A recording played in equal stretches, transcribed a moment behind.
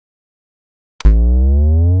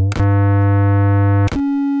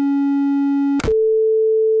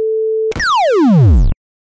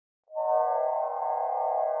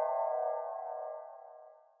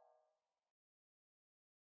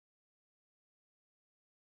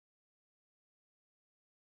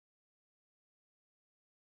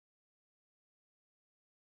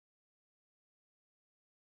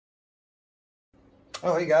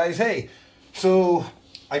Oh, hey guys, hey. So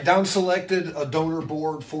I down selected a donor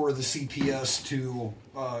board for the CPS2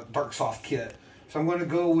 Darksoft kit. So I'm going to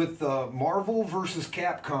go with the Marvel versus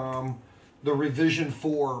Capcom, the Revision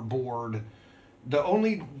 4 board. The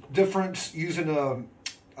only difference using a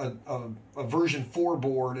version 4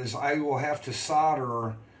 board is I will have to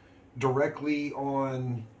solder directly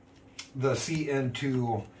on the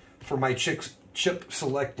CN2 for my chip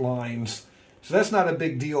select lines. So that's not a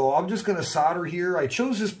big deal. I'm just going to solder here. I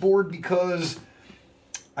chose this board because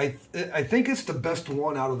I think it's the best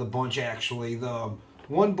one out of the bunch, actually. The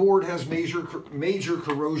one board has major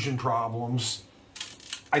corrosion problems.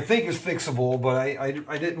 I think it's fixable, but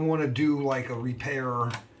I didn't want to do like a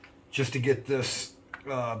repair just to get this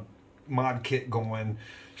mod kit going.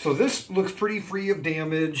 So this looks pretty free of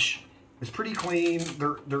damage. It's pretty clean.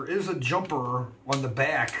 There is a jumper on the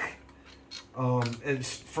back.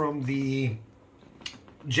 It's from the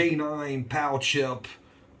J9 PAL chip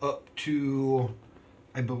up to,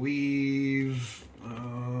 I believe,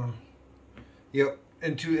 yep,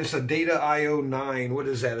 it's a Data IO 9. What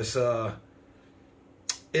is that? It's a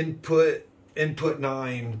input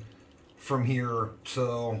 9 from here.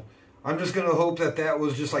 So I'm just gonna hope that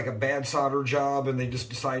was just like a bad solder job and they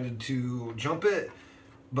just decided to jump it.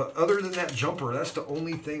 But other than that jumper, that's the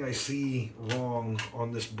only thing I see wrong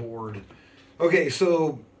on this board. Okay,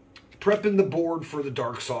 so prepping the board for the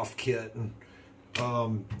Darksoft kit.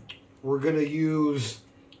 We're going to use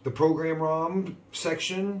the program ROM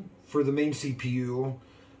section for the main CPU.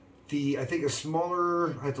 I think a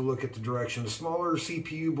smaller, I have to look at the direction, a smaller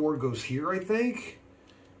CPU board goes here, I think.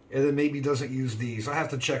 And then maybe doesn't use these. I have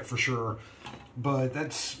to check for sure. But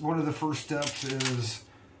that's one of the first steps is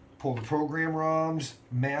pull the program ROMs,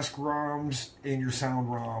 mask ROMs, and your sound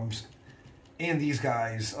ROMs. And these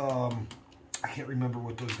guys. I can't remember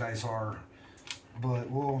what those guys are,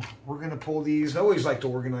 but we're going to pull these. I always like to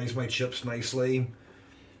organize my chips nicely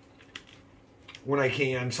when I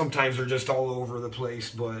can. Sometimes they're just all over the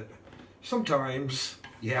place, but sometimes,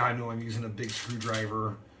 yeah, I know I'm using a big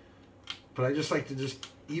screwdriver, but I just like to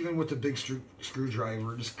even with the big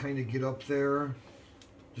screwdriver, just kind of get up there,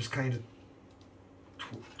 just kind of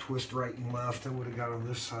twist right and left. I would have got on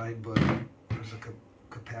this side, but there's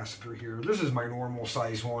a capacitor here. This is my normal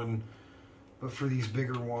size one. But for these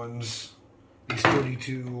bigger ones, these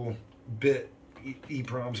 32-bit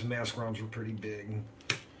EEPROMs and mask ROMs were pretty big.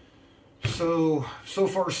 So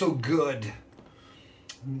far so good.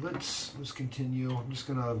 Let's continue. I'm just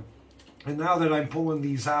gonna, and now that I'm pulling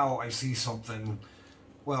these out, I see something.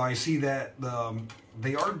 Well, I see that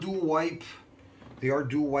they are dual wipe. They are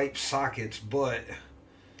dual wipe sockets, but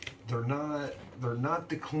they're not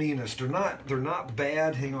the cleanest. They're not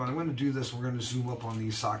bad. Hang on, I'm going to do this. We're going to zoom up on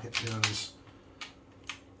these socket pins.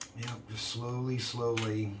 Yep, just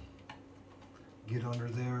slowly get under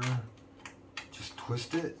there. Just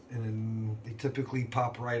twist it, and then they typically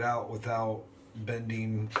pop right out without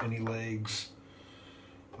bending any legs.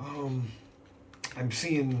 I'm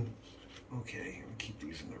seeing, okay, I'll keep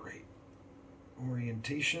these in the right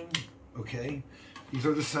orientation. Okay, these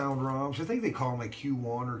are the sound ROMs. I think they call them like Q1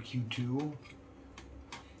 or Q2.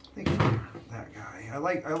 I think for that guy. I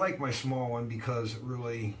like my small one because it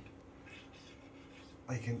really,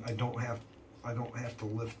 I don't have to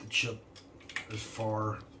lift the chip as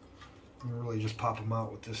far. I can really just pop them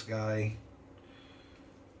out with this guy.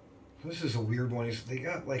 This is a weird one. They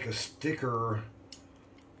got like a sticker.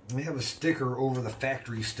 They have a sticker over the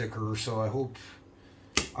factory sticker, so I hope,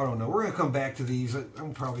 I don't know. We're going to come back to these.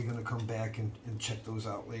 I'm probably going to come back and check those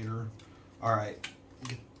out later. All right,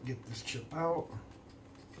 get this chip out.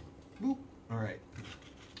 Boop. All right,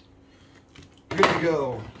 good to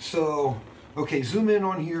go. So, okay, zoom in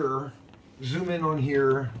on here. Zoom in on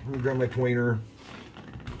here. Let me grab my pointer.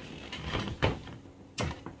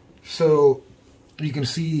 So you can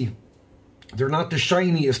see they're not the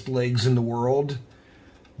shiniest legs in the world,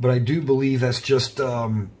 but I do believe that's just,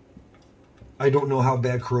 I don't know how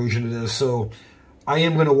bad corrosion it is. So I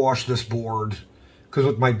am going to wash this board because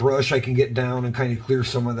with my brush I can get down and kind of clear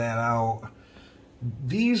some of that out.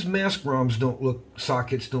 These mask ROMs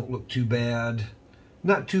sockets don't look too bad.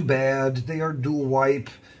 Not too bad. They are dual wipe.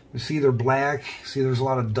 You see they're black. See there's a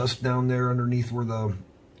lot of dust down there underneath where the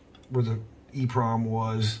EEPROM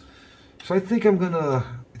was. So I think I'm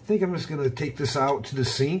just gonna take this out to the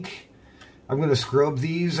sink. I'm gonna scrub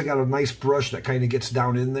these. I got a nice brush that kind of gets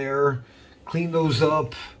down in there. Clean those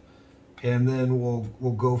up, and then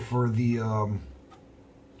we'll go for the man,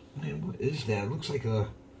 what is that? It looks like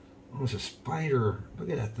it's a spider. Look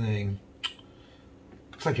at that thing.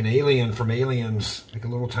 It's like an alien from Aliens, like a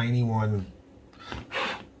little tiny one.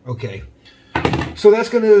 Okay. So that's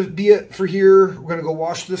going to be it for here. We're going to go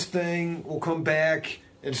wash this thing. We'll come back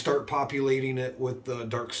and start populating it with the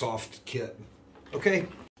Darksoft kit. Okay?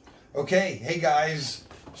 Okay, hey guys.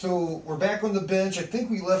 So we're back on the bench. I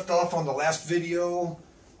think we left off on the last video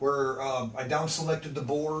where I down selected the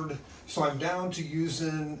board. So I'm down to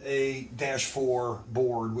using a -4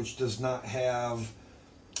 board, which does not have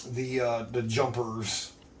the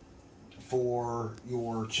jumpers for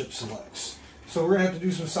your chip selects. So we're gonna have to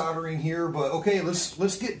do some soldering here, but okay,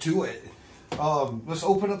 let's get to it. Let's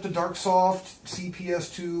open up the Darksoft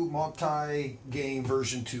CPS2 multi-game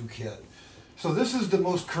version 2 kit. So this is the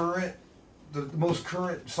most current, the most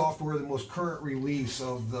current software, the most current release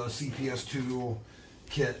of the CPS2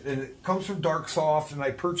 kit, and it comes from Darksoft, and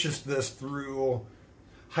I purchased this through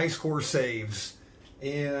High Score Saves,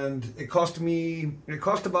 and it cost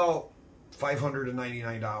about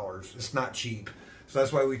 $599. It's not cheap, so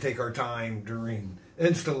that's why we take our time during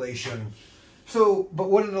installation. So,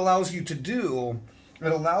 but what it allows you to do,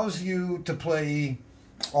 it allows you to play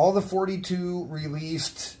all the 42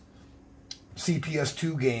 released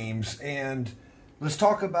CPS2 games, and let's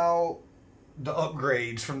talk about the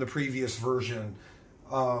upgrades from the previous version.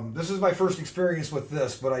 This is my first experience with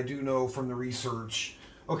this, but I do know from the research.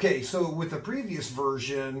 Okay, so with the previous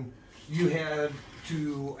version, you had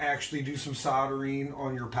to actually do some soldering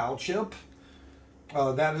on your PAL chip.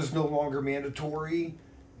 That is no longer mandatory.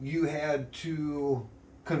 You had to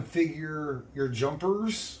configure your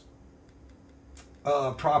jumpers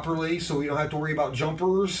properly, so we don't have to worry about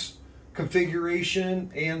jumpers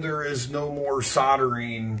configuration, and there is no more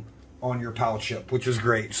soldering on your PAL chip, which is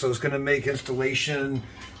great. So it's going to make installation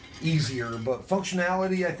easier, but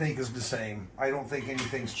functionality I think is the same. I don't think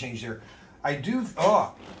anything's changed there. I do,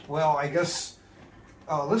 well, I guess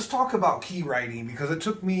let's talk about key writing, because it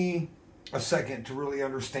took me a second to really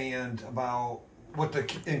understand about what the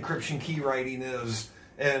encryption key writing is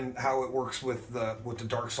and how it works with the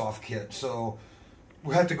Darksoft kit. So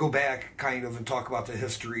we have to go back kind of and talk about the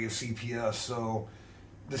history of CPS. So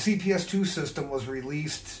the CPS2 system was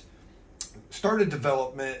released, started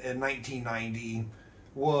development in 1990,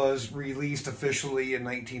 was released officially in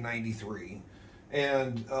 1993,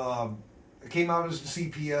 and it came out as the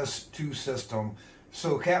CPS2 system.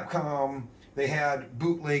 So Capcom, they had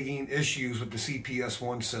bootlegging issues with the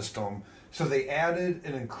CPS1 system, so they added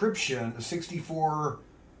an encryption, a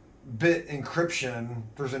 64-bit encryption.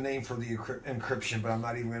 There's a name for the encryption, but I'm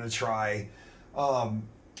not even going to try.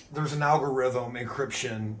 There's an algorithm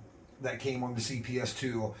encryption that came on the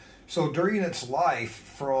CPS2. So during its life,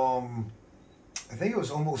 from, I think it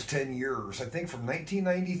was almost 10 years, I think from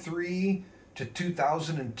 1993 to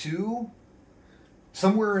 2002,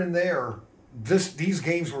 somewhere in there, these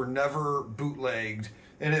games were never bootlegged.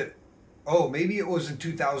 And maybe it was in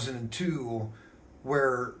 2002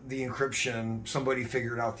 where the encryption, somebody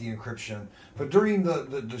figured out the encryption. But during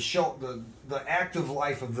the active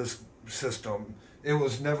life of this system, it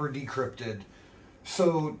was never decrypted.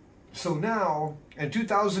 So now, in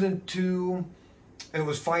 2002, it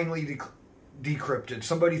was finally decrypted.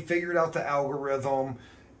 Somebody figured out the algorithm,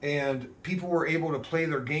 and people were able to play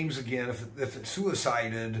their games again if it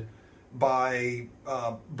suicided by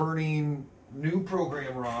burning new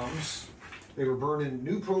program ROMs. They were burning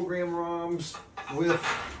new program ROMs with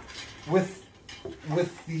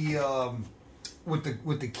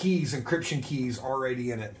the keys, encryption keys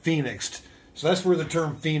already in it, phoenixed. So that's where the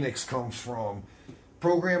term Phoenix comes from.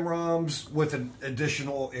 Program ROMs with an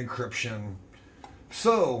additional encryption.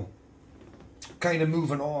 So, kind of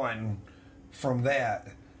moving on from that.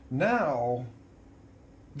 Now,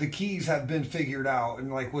 the keys have been figured out,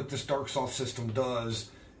 and like what this Darksoft system does,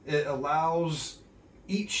 it allows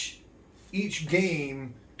each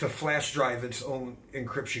game to flash drive its own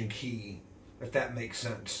encryption key, if that makes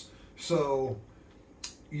sense. So,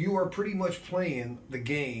 you are pretty much playing the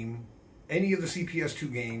game, any of the CPS2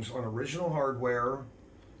 games, on original hardware,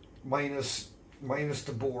 minus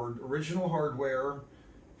the board, original hardware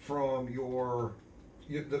from your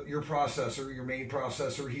processor, your main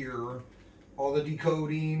processor here, all the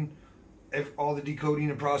decoding and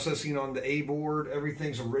processing on the A board,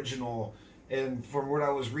 everything's original. And from what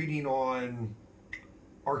I was reading on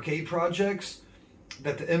arcade projects,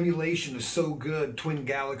 that the emulation is so good, Twin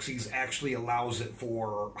Galaxies actually allows it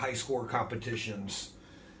for high score competitions.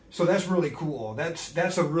 So that's really cool.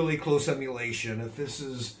 That's a really close emulation. If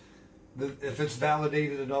it's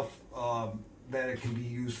validated enough that it can be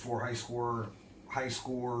used for high score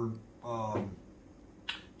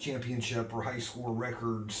championship or high score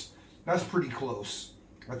records, that's pretty close.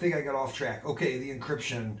 I think I got off track. Okay, the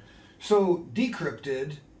encryption. So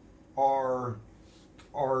decrypted are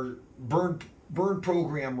burned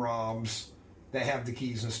program ROMs that have the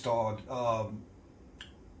keys installed.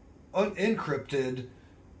 Unencrypted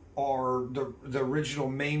are the original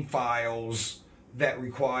main files that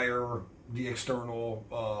require the external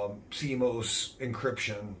CMOS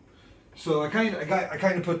encryption. So I kind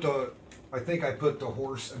of put the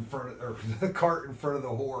horse in front of, or the cart in front of the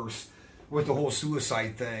horse with the whole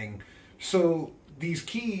suicide thing. So these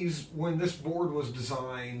keys, when this board was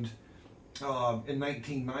designed in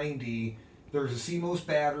 1990, there's a CMOS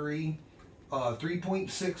battery,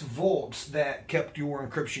 3.6 volts that kept your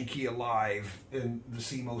encryption key alive in the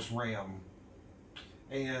CMOS RAM.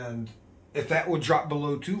 And if that would drop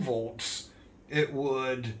below 2 volts, it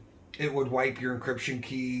would wipe your encryption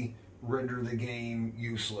key, render the game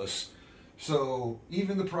useless. So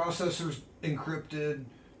even the processor's encrypted,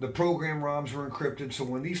 the program ROMs were encrypted, so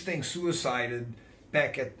when these things suicided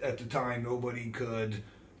back at the time, nobody could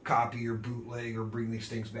copy or bootleg or bring these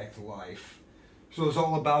things back to life. So it's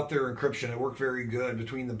all about their encryption. It worked very good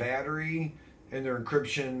between the battery and their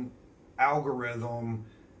encryption algorithm.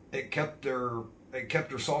 It kept their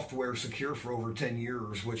software secure for over 10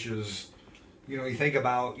 years, which is, you know, you think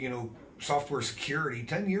about, you know, software security,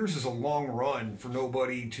 10 years is a long run for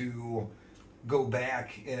nobody to go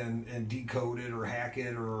back and decode it or hack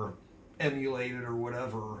it or emulate it or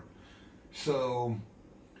whatever. So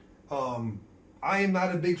I am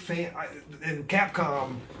not a big fan. And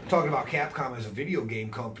Capcom, talking about Capcom as a video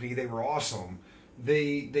game company, they were awesome.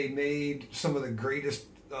 They made some of the greatest,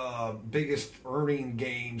 biggest earning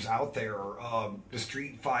games out there. The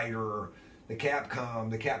Street Fighter, the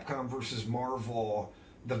Capcom versus Marvel,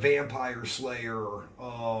 the Vampire Slayer,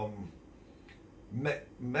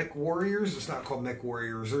 Mech Warriors. It's not called Mech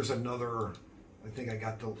Warriors. There's another. I think I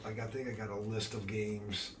got a list of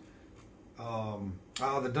games.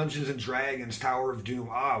 The Dungeons and Dragons, Tower of Doom.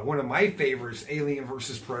 One of my favorites, Alien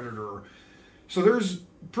versus Predator. So there's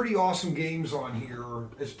pretty awesome games on here.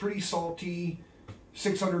 It's pretty salty,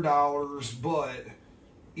 $600, but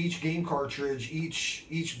each game cartridge,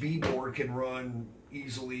 each B board can run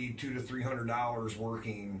easily $200 to $300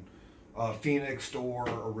 working. Phoenix or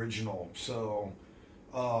original. So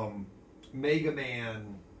Mega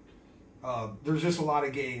Man. There's just a lot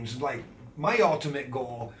of games. Like my ultimate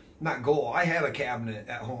goal. Not goal. I have a cabinet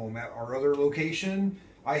at home at our other location.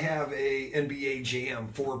 I have a NBA Jam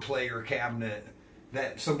 4-player cabinet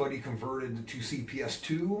that somebody converted to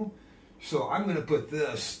CPS2. So I'm going to put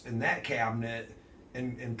this in that cabinet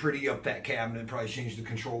and pretty up that cabinet. Probably change the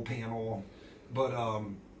control panel. But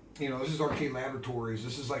you know, this is Arcade Laboratories.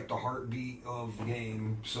 This is like the heartbeat of the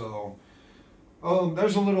game. So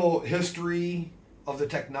there's a little history of the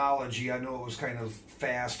technology. I know it was kind of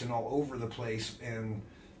fast and all over the place, and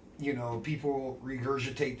you know, people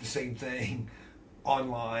regurgitate the same thing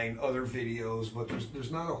online, other videos, but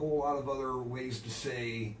there's not a whole lot of other ways to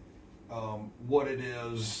say what it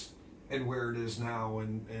is and where it is now.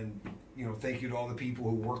 And you know, thank you to all the people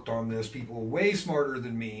who worked on this, people way smarter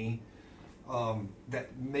than me,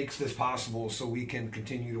 that makes this possible so we can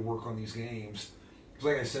continue to work on these games. Because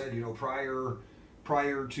like I said, you know,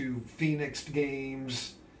 prior to Phoenix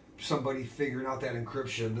games, somebody figuring out that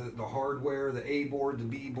encryption, the hardware, the A board, the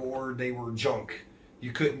B board, they were junk.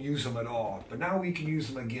 You couldn't use them at all. But now we can use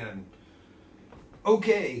them again.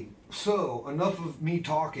 Okay, so enough of me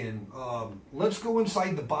talking. Let's go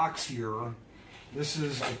inside the box here. This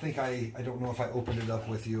is, I think I don't know if I opened it up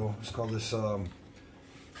with you. Let's call this,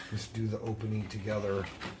 let's do the opening together.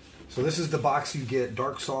 So this is the box you get,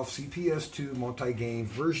 Darksoft CPS2 multi-game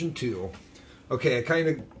version 2. Okay, I kind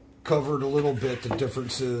of covered a little bit the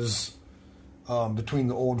differences between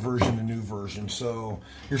the old version and new version. So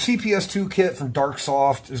your CPS2 kit from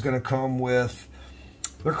Darksoft is going to come with,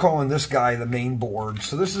 they're calling this guy the main board.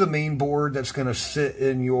 So this is a main board that's going to sit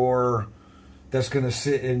in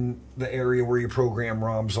the area where your program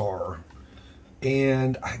ROMs are.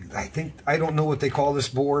 And I don't know what they call this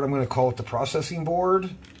board. I'm going to call it the processing board.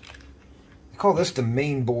 They call this the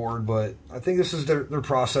main board, but I think this is their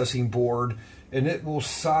processing board. And it will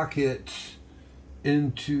socket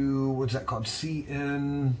into, what's that called?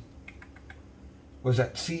 CN5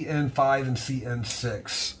 and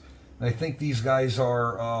CN6. And I think these guys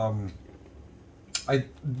are,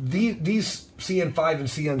 these CN5 and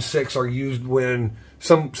CN6 are used when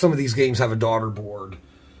some of these games have a daughter board.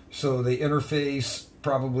 So they interface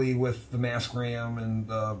probably with the mask RAM and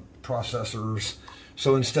the processors.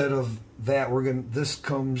 So instead of that, this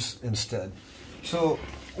comes instead. So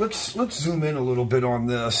let's zoom in a little bit on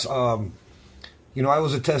this. You know, I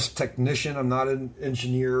was a test technician. I'm not an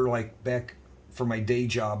engineer like back for my day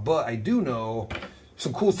job, but I do know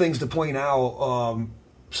some cool things to point out,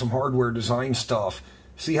 some hardware design stuff.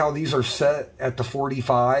 See how these are set at the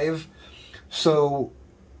 45? So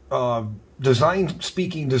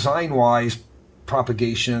design-wise,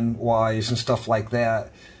 propagation-wise, and stuff like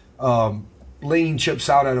that, laying chips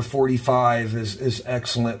out at a 45 is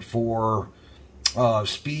excellent for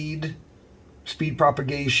speed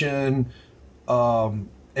propagation,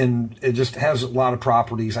 and it just has a lot of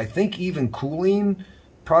properties. I think even cooling,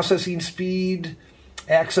 processing speed,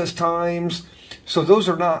 access times. So those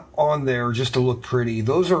are not on there just to look pretty.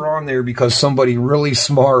 Those are on there because somebody really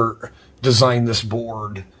smart designed this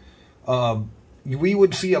board. We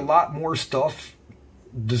would see a lot more stuff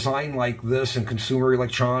designed like this in consumer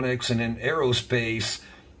electronics and in aerospace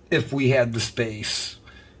if we had the space.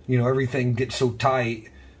 You know, everything gets so tight.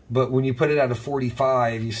 But when you put it at a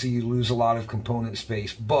 45, you see you lose a lot of component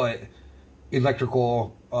space. But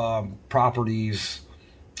electrical properties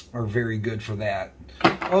are very good for that.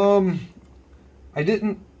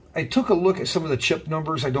 I took a look at some of the chip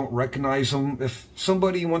numbers. I don't recognize them. If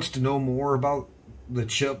somebody wants to know more about the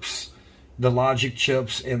chips, the logic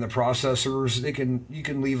chips and the processors, you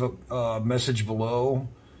can leave a message below,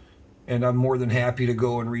 and I'm more than happy to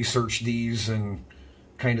go and research these and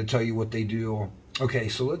kind of tell you what they do. Okay,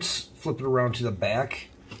 so let's flip it around to the back.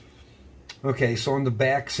 Okay, so on the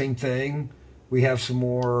back, same thing. We have some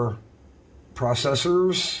more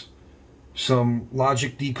processors, some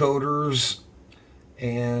logic decoders,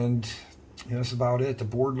 and that's about it. The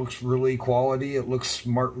board looks really quality. It looks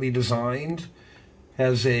smartly designed.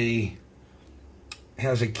 Has a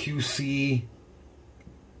QC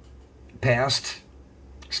passed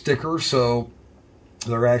sticker, so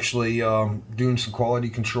they're actually doing some quality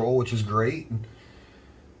control, which is great.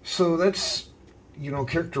 So that's, you know,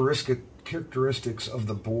 characteristics of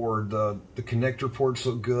the board. The connector ports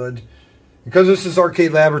look good. Because this is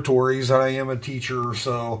Arcade Laboratories, I am a teacher,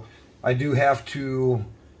 so I do have to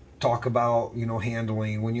talk about, you know,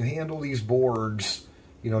 handling. When you handle these boards,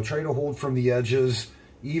 you know, try to hold from the edges.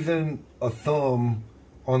 Even a thumb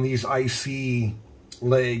on these IC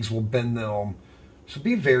legs will bend them. So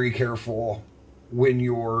be very careful when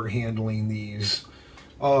you're handling these.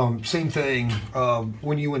 Same thing,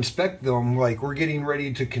 when you inspect them, like we're getting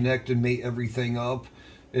ready to connect and mate everything up,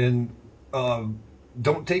 and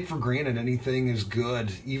don't take for granted anything is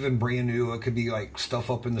good, even brand new. It could be like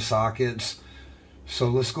stuff up in the sockets. So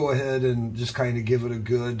let's go ahead and just kind of give it a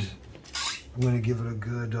good, I'm going to give it a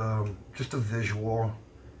good, just a visual.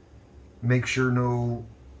 Make sure no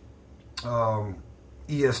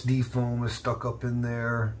ESD foam is stuck up in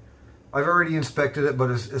there. I've already inspected it,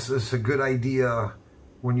 but it's a good idea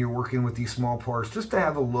when you're working with these small parts, just to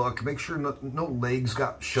have a look. Make sure no legs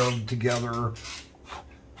got shoved together.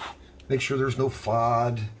 Make sure there's no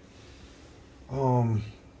FOD. And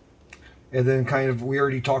then kind of, we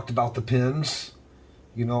already talked about the pins.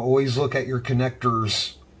 You know, always look at your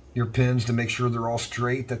connectors, your pins, to make sure they're all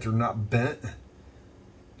straight, that they're not bent.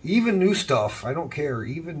 Even new stuff, I don't care.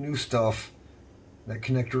 Even new stuff, that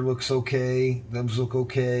connector looks okay. Those look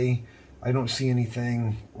okay. I don't see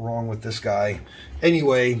anything wrong with this guy.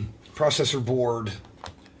 Anyway, processor board.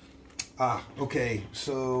 Okay,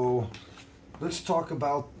 so let's talk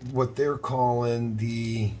about what they're calling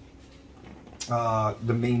the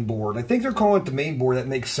main board. I think they're calling it the main board. That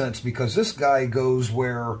makes sense because this guy goes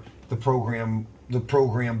where the program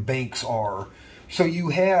banks are. So you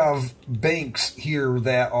have banks here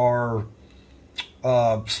that are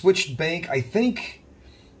switched bank. I think,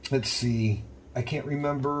 let's see, I can't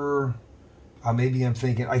remember. Maybe I'm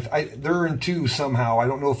thinking, they're in two somehow. I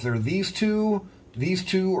don't know if they're these two,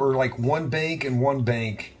 or like one bank and one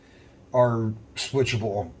bank are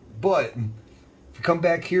switchable. But if we come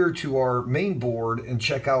back here to our main board and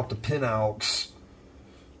check out the pinouts,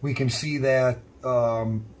 we can see that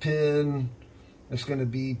pin, it's going to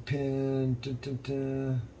be pin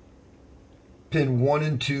 1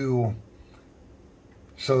 and 2.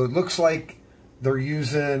 So it looks like they're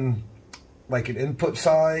using like an input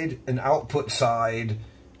side, an output side,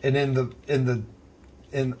 and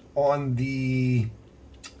on the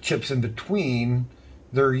chips in between,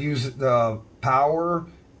 they're using the power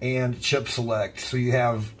and chip select. So you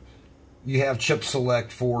have chip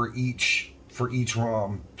select for each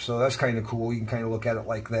ROM. So that's kind of cool. You can kind of look at it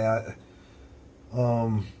like that.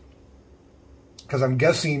 Because I'm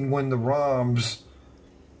guessing when the ROMs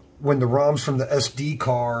from the SD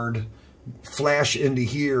card flash into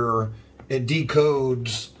here, it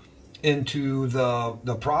decodes into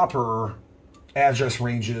the proper address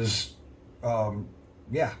ranges.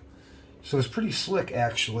 Yeah, so it's pretty slick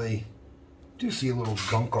actually. I do see a little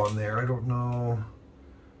gunk on there. I don't know.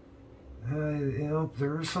 You know,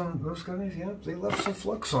 there is some, those guys, yeah, they left some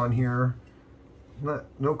flux on here.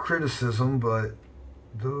 No criticism, but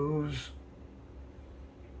those,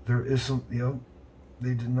 There is some, yep,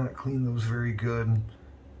 they did not clean those very good.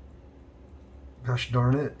 Gosh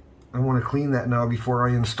darn it. I want to clean that now before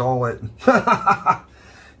I install it.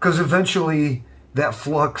 Because eventually that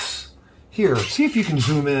flux, here, see if you can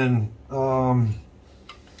zoom in.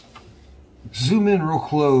 Zoom in real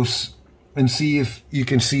close and see if you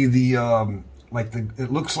can see the,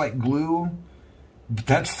 it looks like glue, but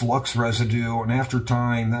that's flux residue, and after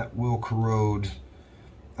time that will corrode.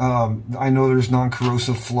 I know there's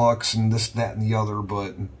non-corrosive flux and this, that, and the other,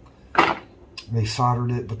 but they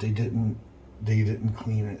soldered it, but they didn't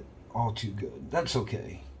clean it all too good. That's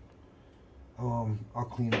okay. I'll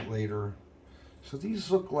clean it later. So these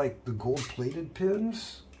look like the gold-plated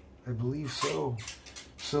pins. I believe so.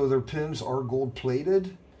 So their pins are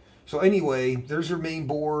gold-plated. So anyway, there's your main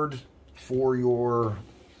board for your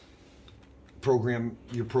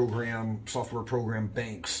software program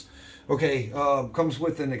banks. Okay, comes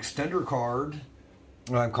with an extender card.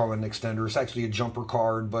 I call it an extender. It's actually a jumper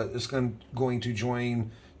card, but it's going to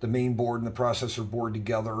join the main board and the processor board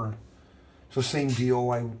together. So same deal.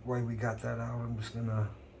 Why we got that out? I'm just gonna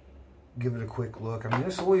give it a quick look. I mean,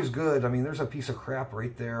 it's always good. I mean, there's a piece of crap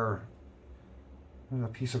right there. There's a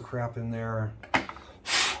piece of crap in there.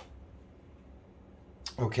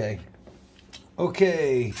 Okay.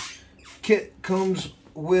 Okay. Kit comes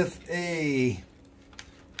with a,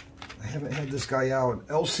 I haven't had this guy out,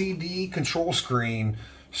 LCD control screen.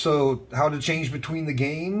 So how to change between the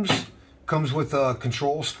games. Comes with a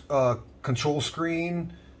control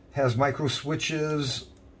screen. Has micro switches.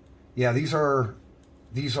 Yeah, these are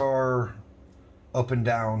up and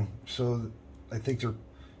down. So I think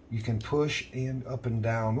you can push and up and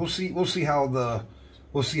down. We'll see how the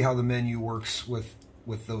menu works with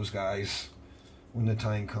those guys when the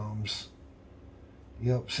time comes.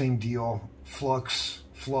 Yep, same deal. Flux.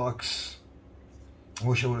 I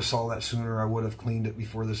wish I would have saw that sooner. I would have cleaned it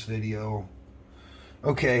before this video.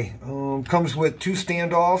 Okay, comes with 2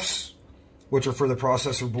 standoffs, which are for the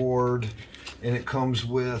processor board, and it comes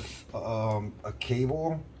with a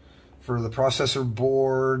cable for the processor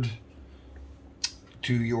board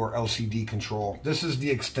to your LCD control. This is the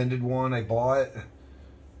extended one I bought.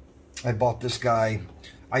 I bought this guy.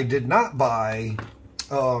 I did not buy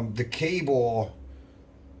the cable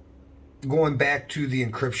going back to the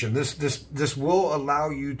encryption. This will allow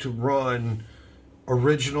you to run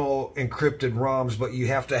original encrypted ROMs, but you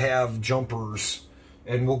have to have jumpers,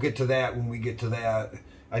 and we'll get to that when we get to that.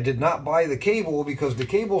 I did not buy the cable because the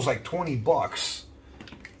cable's like 20 bucks,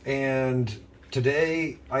 and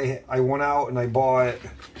today I went out and I bought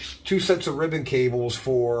 2 sets of ribbon cables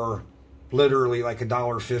for literally like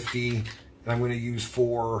 $1.50, and I'm going to use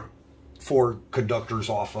four conductors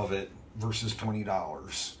off of it versus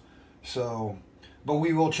 $20. So, but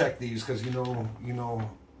we will check these because you know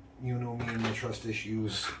me and my trust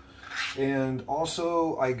issues. And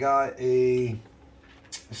also I got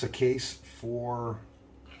it's a case for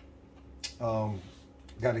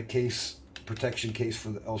got a protection case for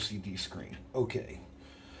the LCD screen. Okay,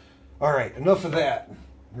 all right, enough of that.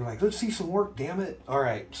 You're like, let's see some work, damn it. All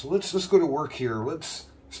right, so let's go to work here. Let's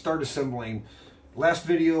start assembling. Last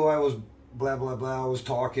video I was blah blah blah, I was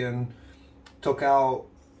talking, took out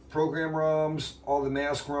program ROMs, all the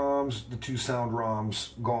mask ROMs, the 2 sound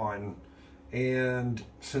ROMs gone. And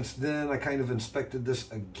since then I kind of inspected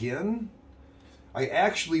this again. I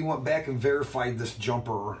actually went back and verified this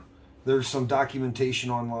jumper. There's some documentation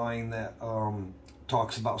online that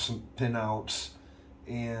talks about some pinouts,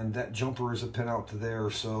 and that jumper is a pinout to there.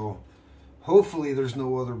 So hopefully there's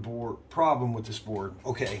no other problem with this board.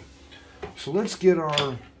 Okay, so let's get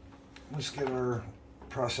our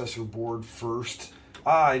processor board first.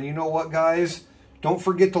 And you know what, guys? Don't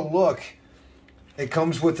forget to look. It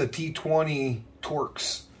comes with a T20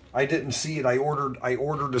 Torx. I didn't see it. I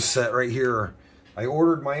ordered a set right here. I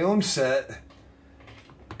ordered my own set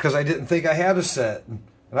because I didn't think I had a set. And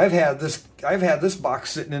I've had this box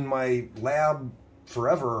sitting in my lab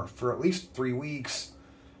forever, for at least 3 weeks.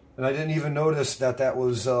 And I didn't even notice that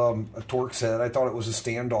was a Torx set. I thought it was a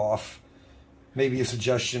standoff. Maybe a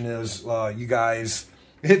suggestion is, you guys,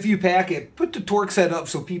 if you pack it, put the Torx head up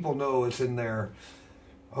so people know it's in there.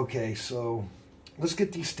 Okay, so let's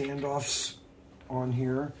get these standoffs on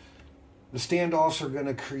here. The standoffs are going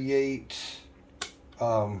to create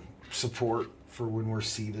support for when we're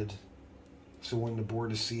seated. So when the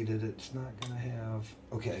board is seated, it's not going to have...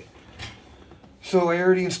 Okay, so I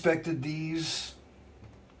already inspected these.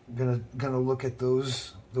 I'm gonna look at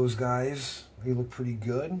those guys. They look pretty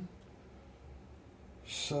good.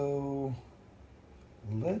 So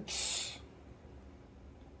let's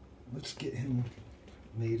get him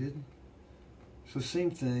mated. So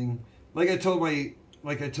same thing. Like I told my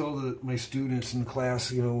like I tell my students in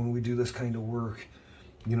class, you know, when we do this kind of work,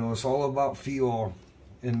 you know, it's all about feel.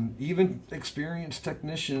 And even experienced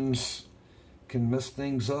technicians can mess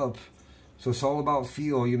things up. So it's all about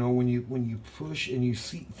feel. You know, when you push and you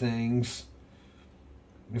seat things,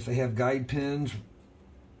 if they have guide pins,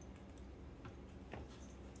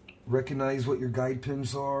 recognize what your guide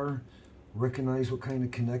pins are. Recognize what kind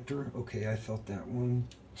of connector. Okay, I felt that one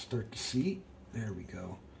start to seat. There we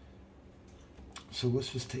go. So let's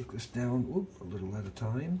just take this down. Whoop, a little at a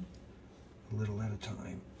time. A little at a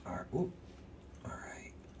time. All right. Whoop. All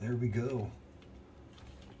right. There we go.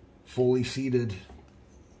 Fully seated.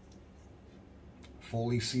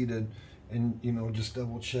 Fully seated. And, you know, just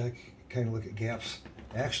double check. Kind of look at gaps.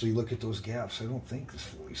 Actually, look at those gaps. I don't think it's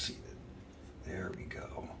fully seated. There we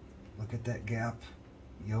go. Look at that gap.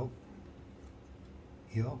 Yup.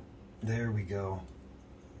 Yup. There we go.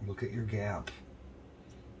 Look at your gap.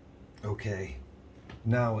 Okay.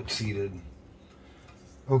 Now it's seated.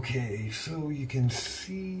 Okay, so you can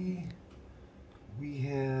see we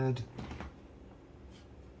had...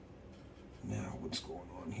 Now, what's going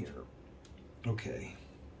on here? Okay.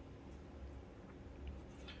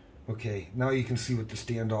 Okay, now you can see what the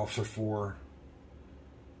standoffs are for.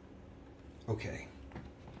 Okay.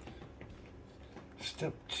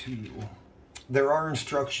 Step 2. There are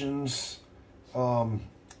instructions.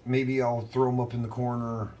 Maybe I'll throw them up in the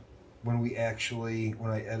corner when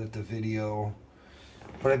I edit the video.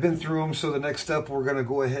 But I've been through them, so the next step we're going to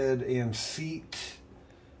go ahead and seat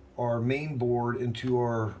our main board into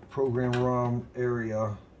our program ROM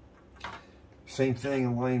area. Same thing,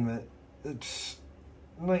 alignment. It's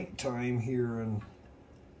nighttime here in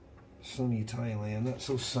sunny Thailand. Not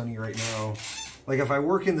so sunny right now. Like if I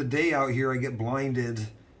work in the day out here, I get blinded.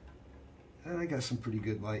 And I got some pretty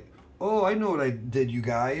good light. Oh, I know what I did, you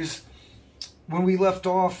guys. When we left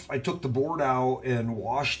off, I took the board out and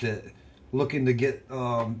washed it, looking to get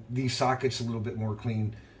these sockets a little bit more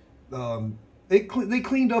clean. They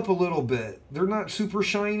cleaned up a little bit. They're not super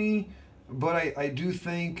shiny, but I do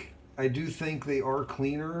think they are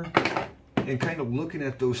cleaner. And kind of looking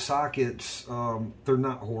at those sockets, they're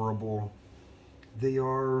not horrible. They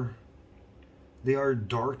are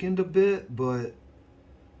darkened a bit, but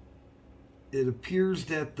it appears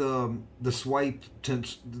that the swipe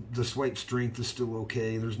strength is still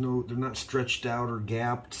okay. They're not stretched out or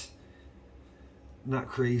gapped. Not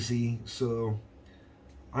crazy. So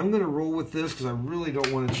I'm gonna roll with this because I really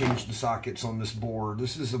don't want to change the sockets on this board.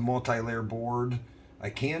 This is a multi-layer board. I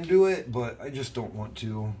can do it, but I just don't want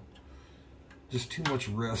to. Just too much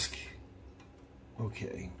risk.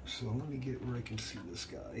 Okay, so let me get where I can see this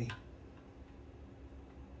guy.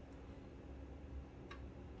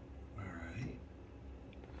 Alright.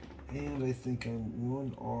 And I think I'm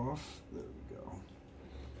one off. There we go.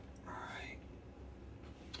 Alright.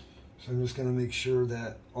 So I'm just going to make sure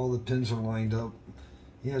that all the pins are lined up.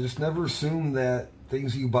 Yeah, just never assume that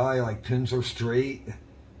things you buy, like pins, are straight.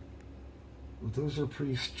 But those are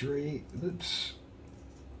pretty straight. Let's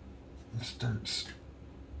start.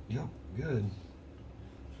 Yep, good.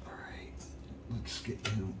 Alright. Let's get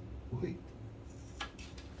him. Wait.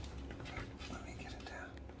 Let me get it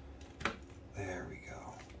down. There we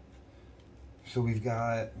go. So we've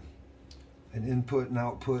got an input and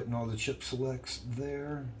output and all the chip selects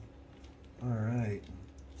there. Alright.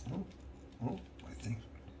 Oh, I think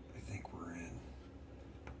we're in.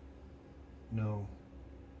 No,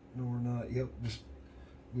 we're not. Yep,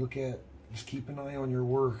 just keep an eye on your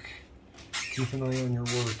work. Keep an eye on your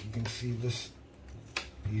work. You can see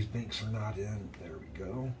these banks are not in. There we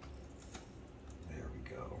go. There we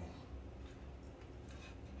go.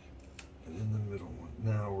 And then the middle one.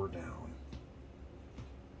 Now we're down.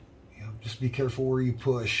 Yep, just be careful where you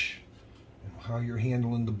push and how you're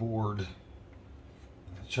handling the board.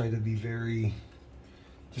 Try to be very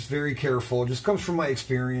careful. It just comes from my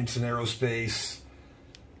experience in aerospace,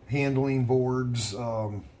 handling boards.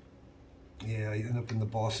 Yeah, you end up in the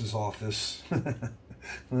boss's office.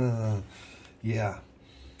 Yeah.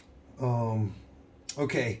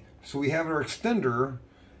 Okay, so we have our extender,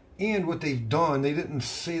 and what they've done, they didn't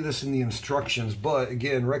say this in the instructions, but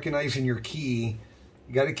again, recognizing your key,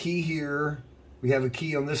 you got a key here, we have a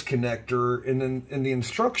key on this connector, and then in the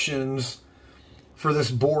instructions for this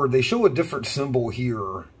board, they show a different symbol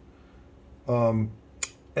here. And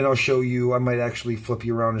I'll show you, I might actually flip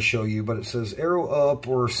you around and show you, but it says arrow up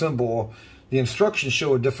or symbol. The instructions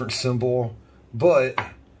show a different symbol, but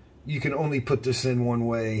you can only put this in one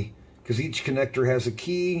way because each connector has a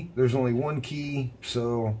key. There's only one key,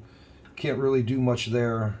 so can't really do much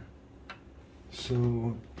there.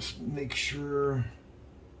 So just make sure.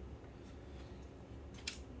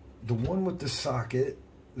 the one with the socket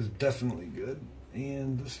is definitely good.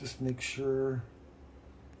 And let's just make sure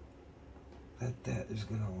that that is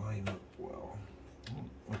going to line up well.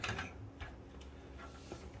 Okay.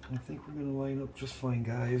 I think we're going to line up just fine,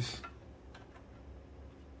 guys.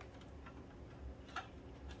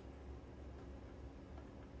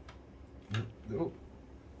 Oh,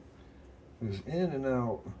 it was in and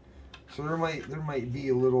out. So there might be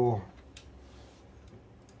a little,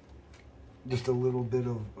 just a little bit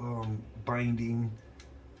of binding,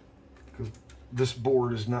 because this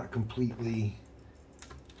board is not completely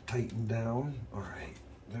tightened down. All right,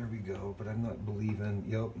 there we go. But I'm not believing.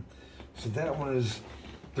 Yep. So that one is.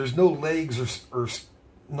 There's no legs or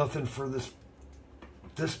nothing for this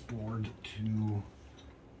board to.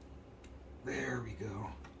 There we go.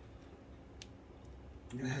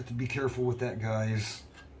 You're gonna have to be careful with that, guys.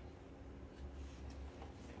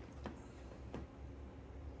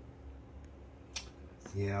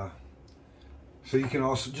 Yeah. So you can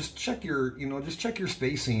also just check your, just check your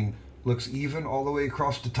spacing. Looks even all the way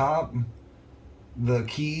across the top. The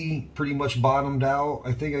key pretty much bottomed out.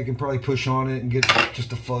 I think I can probably push on it and get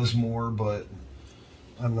just a fuzz more, but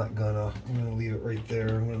I'm not gonna. I'm gonna leave it right there.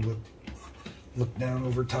 I'm gonna look down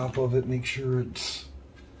over top of it, make sure it's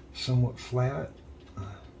somewhat flat.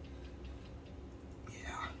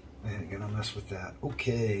 Yeah, I ain't gonna mess with that.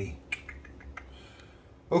 Okay.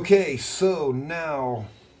 Okay, so now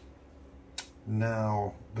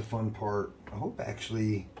the fun part. I hope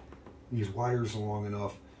actually these wires are long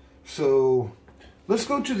enough. So let's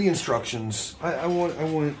go to the instructions. I want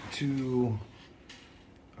to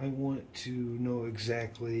know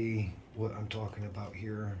exactly what I'm talking about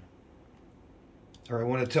here. Or I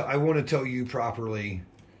want to tell you properly.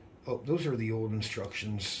 Oh, those are the old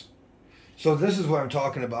instructions. So this is what I'm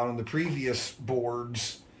talking about on the previous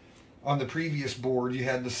boards. On the previous board, you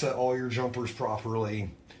had to set all your jumpers properly.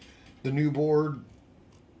 The new board,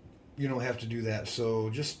 you don't have to do that. So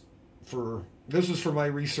just for, this is for my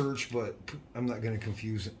research, but I'm not going to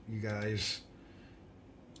confuse you guys.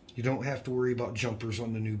 You don't have to worry about jumpers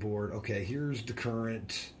on the new board. Okay, here's the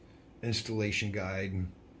current installation guide.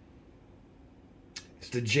 It's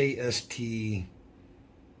the JST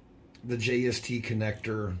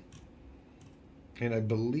connector. And I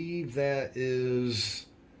believe that is...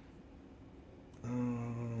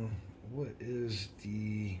 what is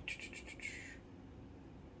the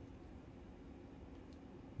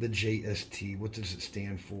JST? What does it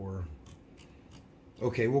stand for?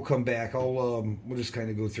 Okay, we'll come back. We'll just kind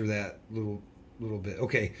of go through that little bit.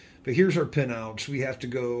 Okay, but here's our pinouts. We have to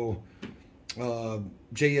go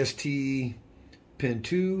JST pin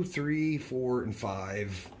 2, 3, 4, and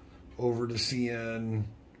 5 over to CN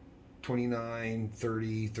 29,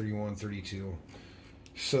 30, 31, 32.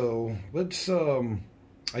 So let's,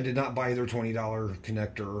 I did not buy their $20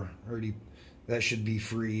 connector. Already, that should be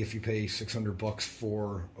free if you pay $600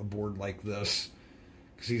 for a board like this,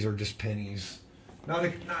 because these are just pennies. Not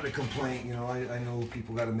a complaint, I know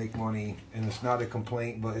people got to make money, and it's not a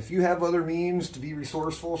complaint, but if you have other means to be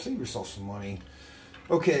resourceful, save yourself some money.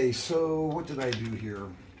 Okay, so what did I do here?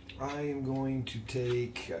 I am going to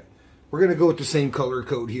take, we're going to go with the same color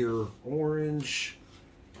code here. Orange.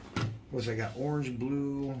 What's I got? Orange,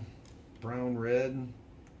 blue, brown, red,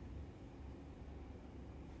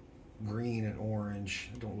 green, and orange.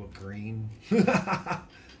 It don't look green.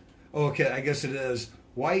 Okay, I guess it is.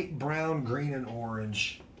 White, brown, green, and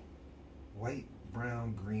orange. White,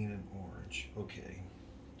 brown, green, and orange. Okay,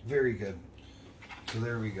 very good. So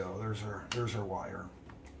there we go. There's our wire.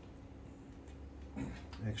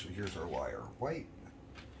 Actually, here's our wire. White,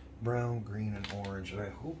 brown, green, and orange. And I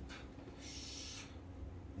hope.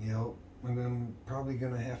 I'm probably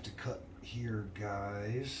going to have to cut here,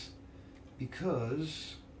 guys,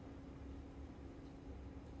 because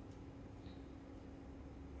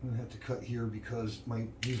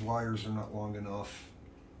these wires are not long enough.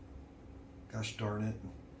 Gosh darn it.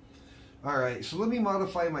 All right, so let me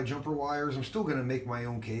modify my jumper wires. I'm still going to make my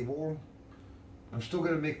own cable.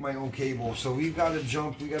 So we've got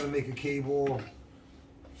to make a cable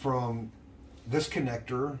from this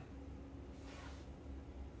connector.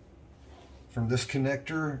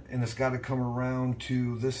 And it's got to come around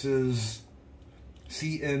to, this is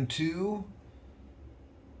CN2,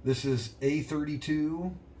 this is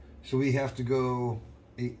A32, so we have to go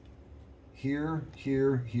here,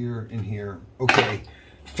 here, here, and here. Okay,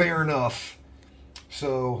 fair enough.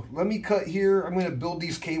 So let me cut here. I'm going to build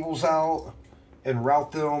these cables out and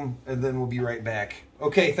route them, and then we'll be right back.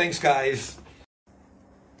 Okay, thanks guys.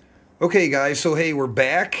 Okay guys, so hey, we're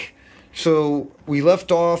back. So we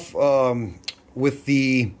left off with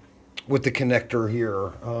the connector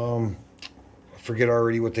here. forget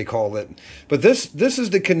already what they call it. But this is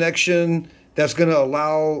the connection that's going to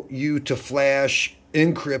allow you to flash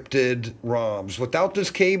encrypted ROMs. Without this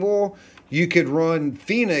cable, you could run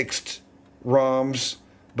Phoenixed ROMs,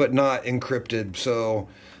 but not encrypted. So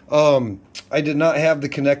I did not have the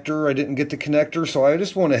connector. I didn't get the connector, so I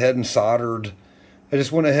just went ahead and soldered. I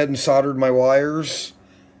just went ahead and soldered my wires,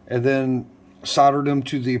 and then soldered them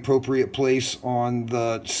to the appropriate place on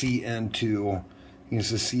the CN2. It's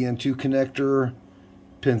the CN2 connector,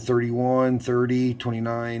 pin 31, 30,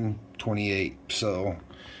 29, 28. So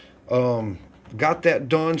got that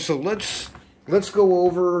done. So let's go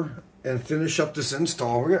over and finish up this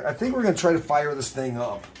install. I think we're going to try to fire this thing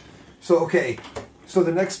up. So okay, so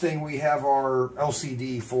the next thing, we have our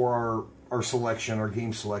LCD for our selection, our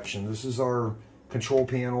game selection. This is our control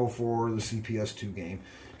panel for the CPS2 game.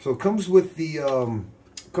 So it comes with the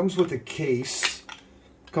case.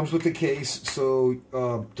 Comes with the case. So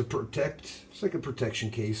to protect, it's like a protection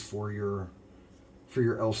case for your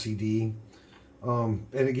LCD, and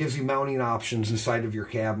it gives you mounting options inside of your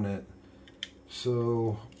cabinet.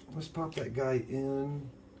 So let's pop that guy in.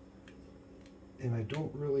 And I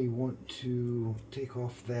don't really want to take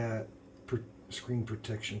off that screen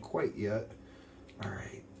protection quite yet. All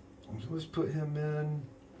right, so let's put him in.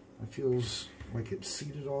 It feels like it's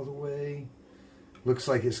seated all the way. Looks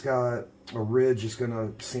like it's got a ridge. It's going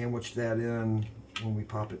to sandwich that in when we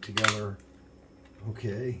pop it together.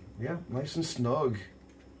 Okay, yeah, nice and snug.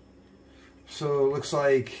 So it looks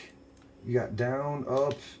like you got down,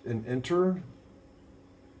 up, and enter.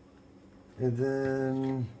 And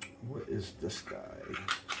then, what is this guy?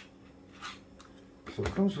 So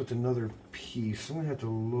it comes with another piece. I'm going to have to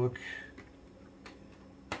look.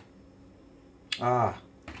 Ah,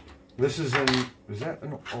 this is that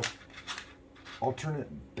an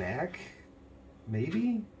alternate back?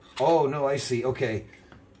 Maybe? Oh, no, I see. Okay.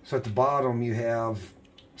 So at the bottom you have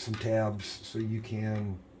some tabs so you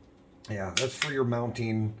can, yeah, that's for your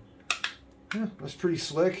mounting. Yeah, that's pretty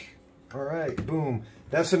slick. All right, boom.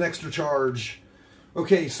 That's an extra charge.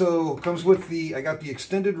 Okay, so comes with I got the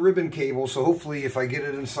extended ribbon cable, so hopefully if I get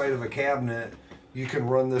it inside of a cabinet, you can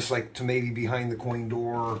run this like to maybe behind the coin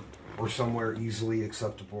door or somewhere easily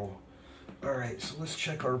acceptable. All right, so let's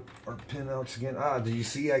check our pinouts again. Ah, do you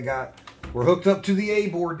see we're hooked up to the A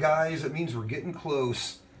board, guys. That means we're getting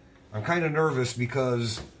close. I'm kind of nervous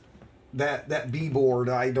because that B board,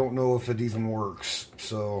 I don't know if it even works.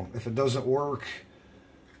 So if it doesn't work,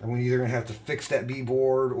 I'm either going to have to fix that B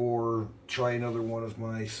board or try another one of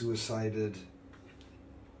my suicided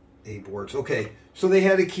A boards. Okay, so they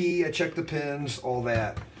had a key. I checked the pins, all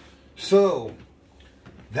that. So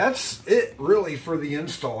that's it really for the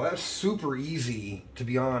install. That's super easy, to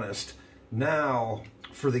be honest. Now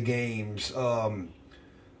for the games.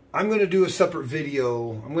 I'm going to do a separate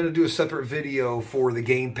video. I'm going to do a separate video for the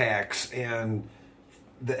game packs and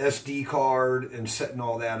the SD card and setting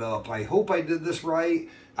all that up. I hope I did this right.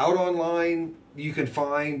 Out online, you can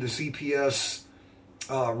find the CPS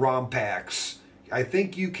ROM packs. I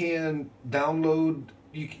think you can download,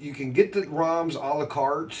 you can get the ROMs a la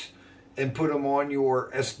carte and put them on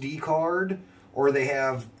your SD card, or they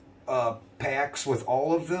have packs with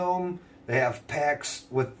all of them. They have packs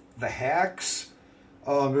with the hacks.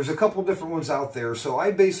 There's a couple different ones out there. So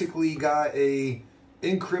I basically got a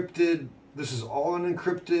encrypted, this is all an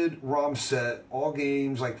encrypted ROM set, all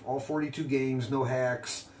games, like all 42 games, no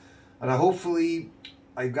hacks. And hopefully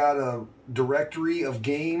I got a directory of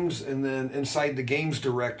games, and then inside the games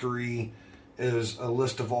directory is a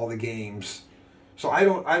list of all the games. So I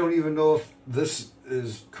don't even know if this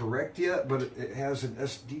is correct yet, but it has an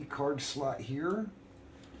SD card slot here.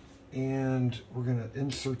 And we're going to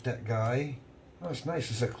insert that guy. Oh, it's nice.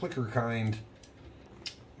 It's a clicker kind.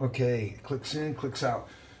 Okay, clicks in, clicks out.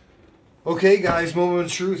 Okay, guys, moment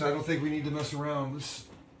of truth. I don't think we need to mess around. Let's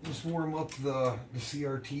warm up the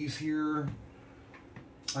CRTs here.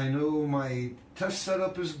 I know my test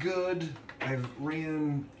setup is good. I've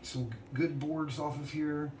ran some good boards off of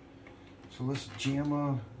here. So let's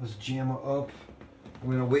jamma up. I'm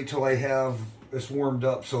gonna wait till I have this warmed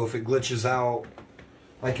up, so if it glitches out,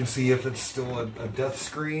 I can see if it's still a death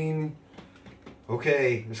screen.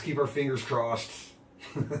 Okay, let's keep our fingers crossed.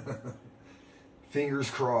 Fingers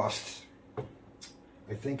crossed.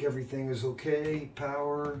 I think everything is okay.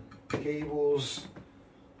 Power, cables,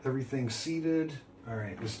 everything's seated. All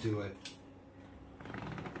right, let's do it.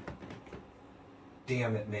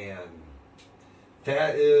 Damn it, man.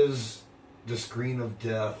 That is the screen of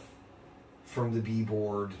death from the B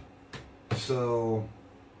board. So,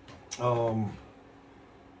 so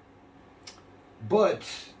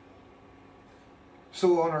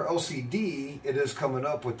on our LCD, it is coming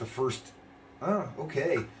up with the first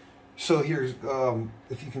Okay. So here's,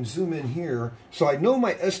 if you can zoom in here. So I know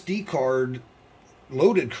my SD card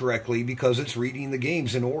loaded correctly because it's reading the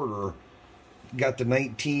games in order. Got the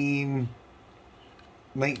 19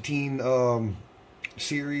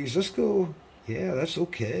 series. Let's go. Yeah, that's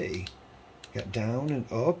okay. Got down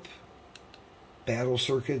and up. Battle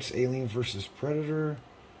circuits, Alien versus Predator.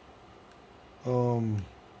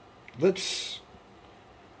 Let's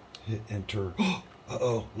hit enter.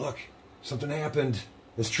 Uh-oh, look. Something happened.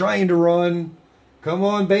 It's trying to run. Come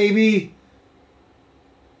on, baby.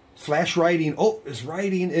 Flash writing. Oh, it's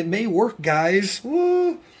writing. It may work, guys.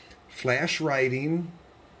 Woo. Flash writing.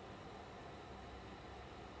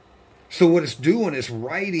 So what it's doing is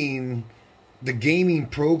writing the gaming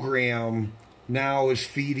program. Now is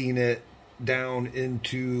feeding it down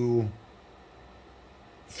into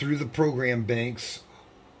through the program banks.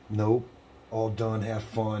 Nope. All done. Have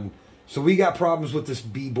fun. So we got problems with this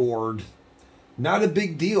B board. Not a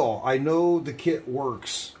big deal. I know the kit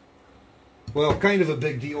works. Well, kind of a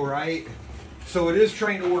big deal, right? So it is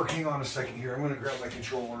trying to work. Hang on a second here. I'm going to grab my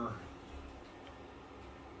controller.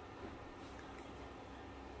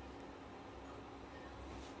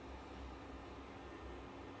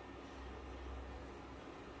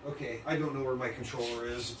 Okay, I don't know where my controller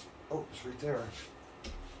is. Oh, it's right there.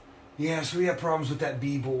 Yeah, so we have problems with that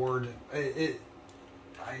B board.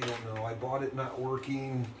 I don't know. I bought it not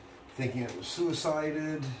working, thinking it was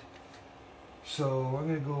suicided. So I'm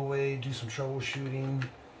gonna go away, do some troubleshooting.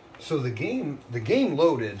 So the game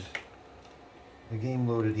loaded. The game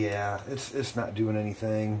loaded. Yeah, it's not doing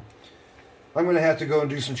anything. I'm gonna have to go and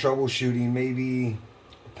do some troubleshooting. Maybe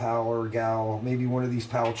power gal. Maybe one of these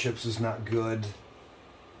PAL chips is not good.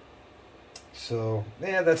 So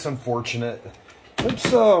yeah, that's unfortunate.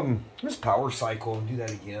 Let's power cycle and do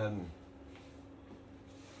that again.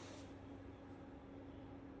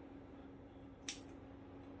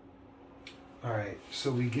 Alright,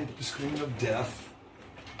 so we get the screen of death.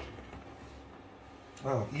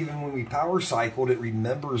 Oh, even when we power cycled, it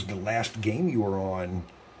remembers the last game you were on.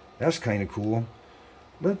 That's kind of cool.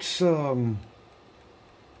 Let's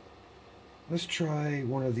try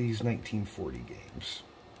one of these 1940 games.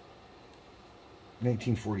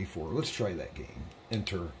 1944. Let's try that game.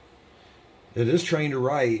 Enter. It is trying to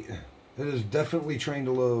write. It is definitely trying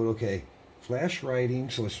to load. Okay. Flash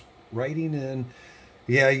writing. So it's writing in.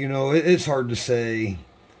 Yeah, you know, it's hard to say.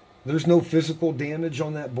 There's no physical damage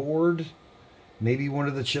on that board. Maybe one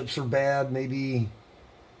of the chips are bad. Maybe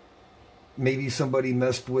somebody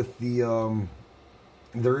messed with the...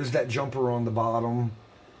 there is that jumper on the bottom.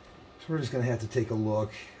 So we're just going to have to take a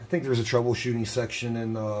look. I think there's a troubleshooting section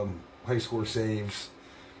in high score saves.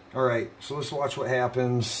 Alright, so let's watch what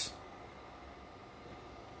happens.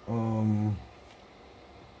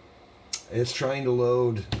 It's trying to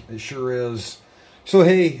load. It sure is. So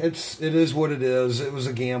hey, it is what it is. It was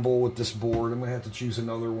a gamble with this board. I'm going to have to choose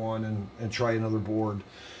another one and try another board.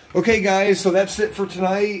 Okay guys, so that's it for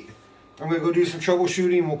tonight. I'm going to go do some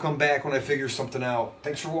troubleshooting. We'll come back when I figure something out.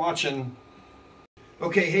 Thanks for watching.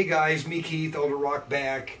 Okay, hey guys, me Keith, Elder Rock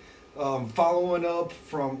back. Following up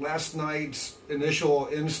from last night's initial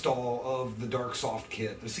install of the Darksoft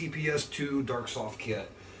kit, the CPS2 Darksoft kit.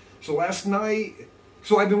 So last night,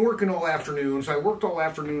 so I've been working all afternoon, so I worked all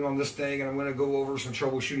afternoon on this thing, and I'm going to go over some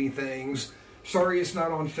troubleshooting things. Sorry it's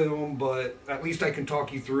not on film, but at least I can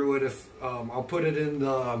talk you through it. If I'll put it in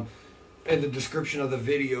the description of the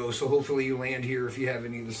video, so hopefully you land here if you have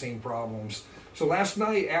any of the same problems. So last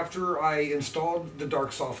night, after I installed the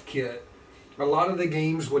Darksoft kit, a lot of the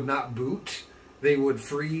games would not boot. They would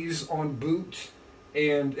freeze on boot,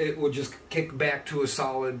 and it would just kick back to a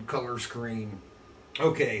solid color screen.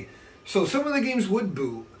 Okay, so some of the games would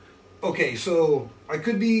boot. Okay, so I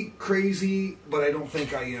could be crazy, but I don't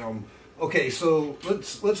think I am. Okay, so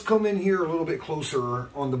let's come in here a little bit closer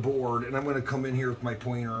on the board, and I'm going to come in here with my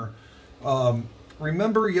pointer.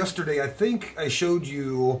 Remember yesterday, I think I showed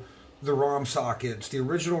you the ROM sockets, the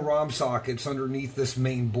original ROM sockets underneath this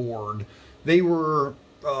main board. They were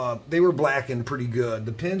blackened pretty good.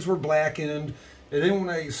 The pins were blackened, and then when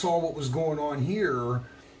I saw what was going on here,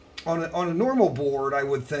 on a normal board, I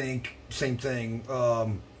would think same thing.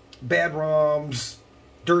 Bad ROMs,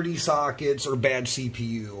 dirty sockets, or bad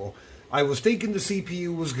CPU. I was thinking the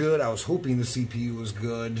CPU was good. I was hoping the CPU was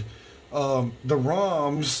good. The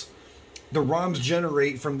ROMs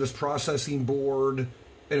generate from this processing board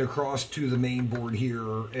and across to the main board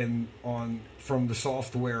here, and from the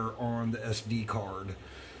software on the SD card.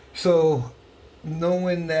 So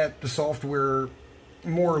knowing that the software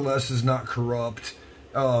more or less is not corrupt,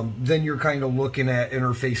 then you're kind of looking at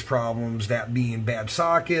interface problems, that being bad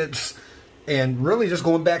sockets, And really just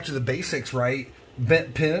going back to the basics, right?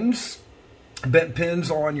 Bent pins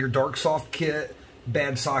on your Darksoft kit,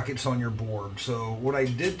 bad sockets on your board. So what I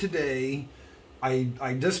did today,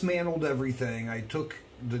 I dismantled everything. I took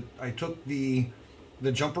the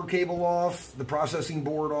jumper cable off, the processing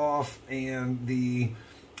board off, and the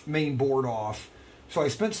main board off. So I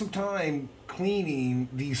spent some time cleaning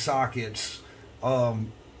these sockets.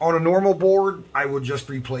 On a normal board, I would just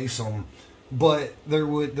replace them, but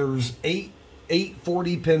there's eight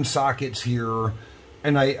 40-pin sockets here,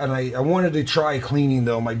 and I wanted to try cleaning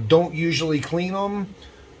them. I don't usually clean them,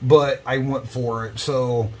 but I went for it.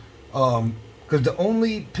 So because the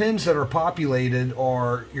only pins that are populated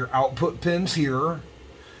are your output pins here.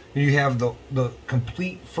 You have the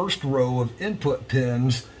complete first row of input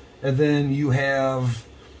pins, and then you have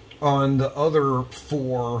on the other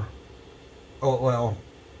four,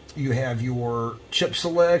 you have your chip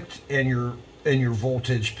select and your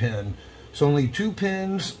voltage pin. So only 2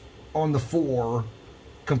 pins on the 4,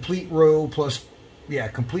 complete row plus,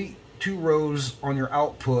 complete 2 rows on your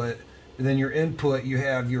output, and then your input, you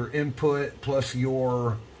have your input plus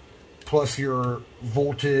your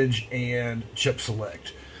voltage and chip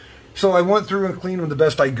select. So I went through and cleaned them the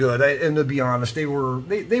best I could. And to be honest, they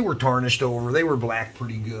were tarnished over. They were black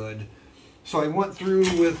pretty good. So I went through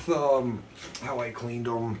with how I cleaned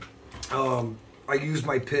them. I used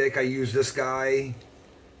my pick. I used this guy.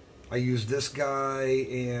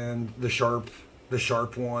 And the sharp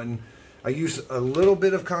one. I used a little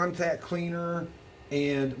bit of contact cleaner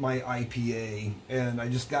and my IPA. And I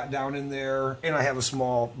just got down in there, and I have a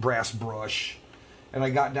small brass brush. And I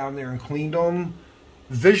got down there and cleaned them.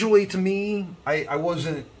 Visually, to me, I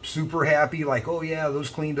wasn't super happy, like, oh yeah, those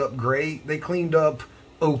cleaned up great. They cleaned up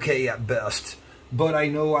okay at best. But I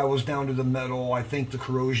know I was down to the metal. I think the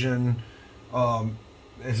corrosion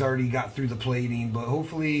has already got through the plating, but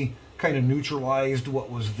hopefully kind of neutralized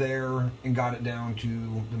what was there and got it down to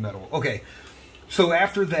the metal. Okay, so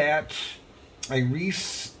after that, I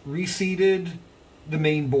reseated the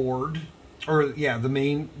main board, the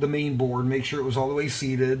main board, make sure it was all the way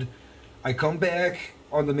seated. I come back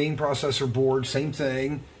on the main processor board, same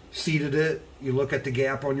thing, seated it. You look at the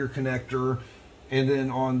gap on your connector, and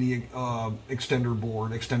then on the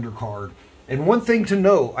extender card. And one thing to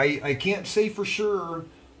note, I can't say for sure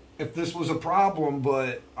if this was a problem,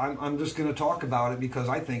 but I'm just going to talk about it because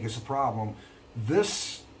I think it's a problem.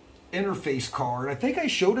 This interface card, I think I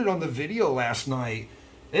showed it on the video last night,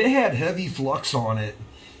 it had heavy flux on it.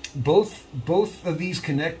 Both of these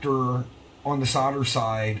connector on the solder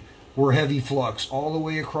side were heavy flux all the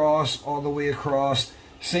way across.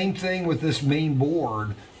 Same thing with this main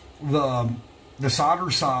board. The solder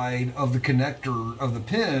side of the connector of the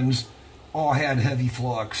pins all had heavy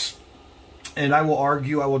flux. And I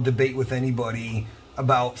will debate with anybody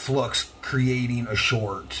about flux creating a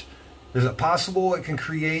short. Is it possible it can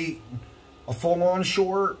create a full-on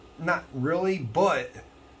short? Not really, but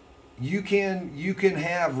you can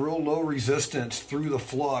have real low resistance through the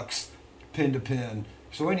flux pin to pin.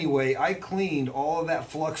 So anyway, I cleaned all of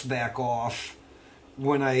that flux back off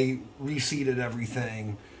when I reseated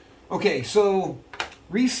everything. Okay, so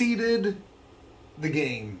reseated the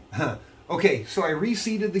game. Okay, so I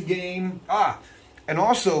reseated the game. And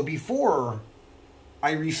also before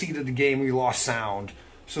I reseated the game, we lost sound.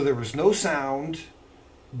 So there was no sound.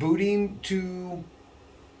 Booting to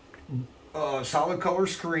solid color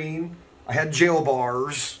screen. I had jail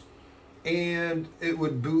bars, and it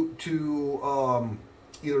would boot to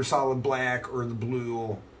either solid black or the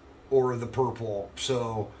blue or the purple.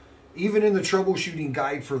 So even in the troubleshooting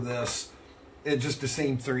guide for this, it's just the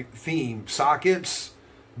same theme. Sockets,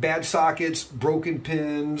 bad sockets, broken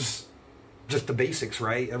pins, just the basics,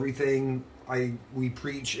 right? Everything we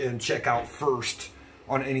preach and check out first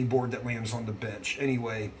on any board that lands on the bench.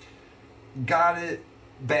 Anyway, got it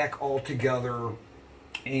back all together,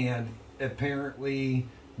 and apparently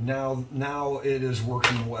now it is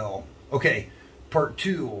working well. Okay, part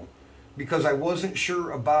 2, because I wasn't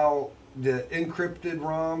sure about the encrypted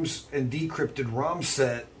ROMs and decrypted ROM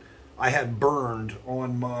set I had burned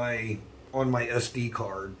on my SD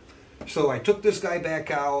card. So I took this guy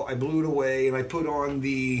back out, I blew it away, and I put on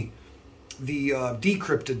the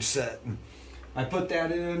decrypted set. I put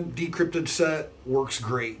that in, decrypted set, works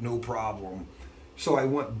great, no problem. So I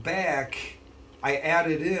went back, I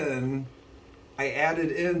added in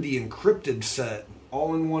the encrypted set,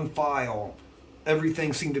 all in one file.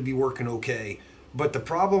 Everything seemed to be working okay. But the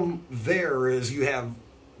problem there is you have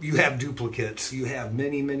duplicates. You have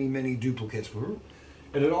many duplicates.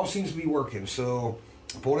 And it all seems to be working. So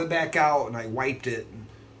I pulled it back out and I wiped it.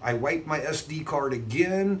 I wiped my SD card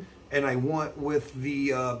again, and I went with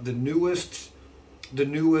the newest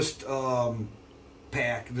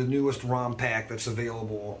pack, the newest ROM pack that's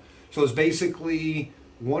available. So it's basically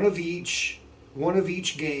one of each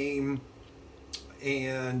game,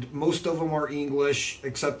 and most of them are English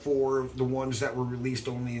except for the ones that were released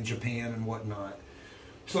only in Japan and whatnot.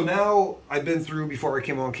 So now I've been through, before I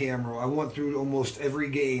came on camera, I went through almost every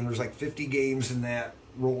game. There's like 50 games in that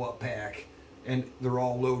roll-up pack, and they're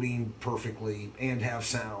all loading perfectly and have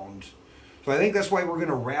sound. So I think that's why we're going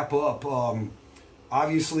to wrap up.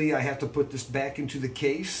 Obviously, I have to put this back into the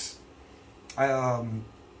case, and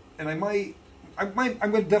I'm going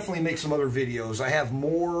to definitely make some other videos. I have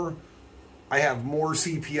more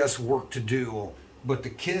CPS work to do, but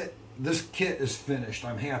this kit is finished.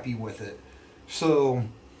 I'm happy with it. So,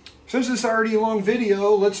 since it's already a long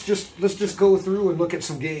video, let's just go through and look at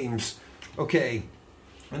some games. Okay,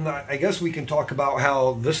 and I guess we can talk about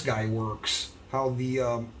how this guy works, how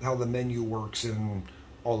the menu works, and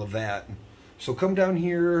all of that. So come down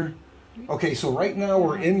here. Okay, so right now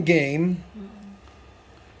we're in game.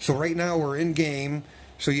 So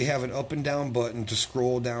you have an up and down button to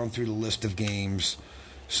scroll down through the list of games.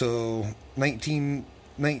 So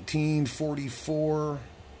 1944.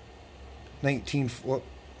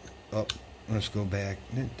 Let's go back.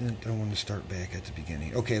 I want to start back at the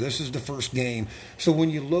beginning. Okay, this is the first game. So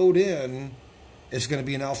when you load in, it's going to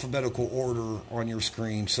be in alphabetical order on your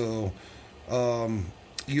screen. So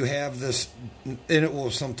you have this, and it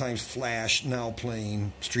will sometimes flash now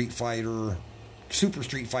playing Street Fighter, Super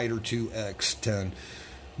Street Fighter 2 X10.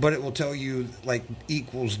 But it will tell you like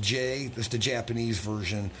equals J. That's the Japanese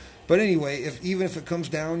version. But anyway, even if it comes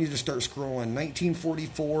down, you just start scrolling.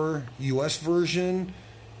 1944 US version,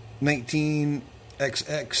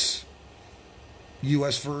 19XX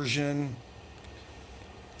US version,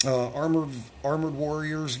 Armored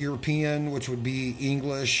Warriors European, which would be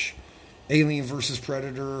English, Alien vs.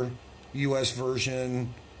 Predator US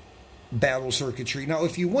version, Battle Circuitry. Now,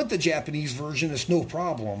 if you want the Japanese version, it's no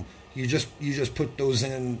problem. You just put those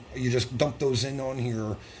in. You just dump those in on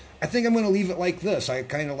here. I think I'm going to leave it like this. I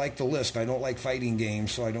kind of like the list. I don't like fighting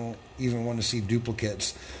games, so I don't even want to see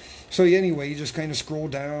duplicates. So anyway, you just kind of scroll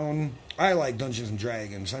down. I like Dungeons and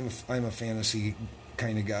Dragons. I'm a fantasy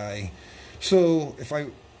kind of guy. So if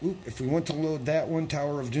we want to load that one,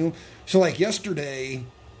 Tower of Doom. So like yesterday,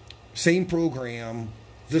 same program,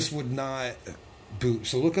 this would not boot.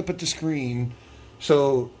 So look up at the screen.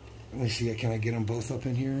 So let me see. Can I get them both up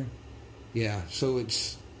in here? Yeah. So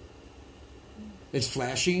it's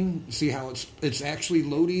flashing. See how it's actually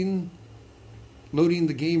loading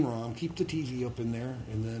the game ROM. Keep the TV up in there,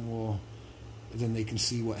 and then they can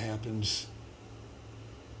see what happens.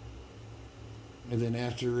 And then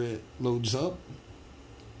after it loads up,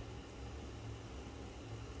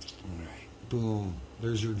 all right, boom,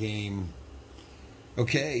 there's your game.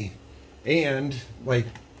 Okay, and like,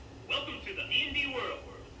 welcome to the D&D world.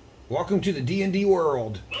 Welcome to the D&D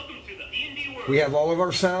world. Welcome to the D&D world. We have all of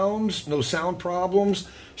our sounds, no sound problems.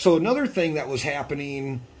 So another thing that was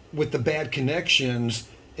happening with the bad connections,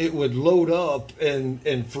 it would load up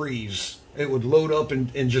and freeze. It would load up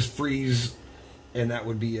and just freeze, and that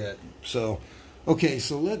would be it. So, okay,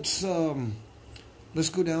 so let's go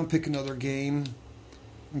down, pick another game,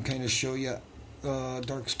 and kind of show you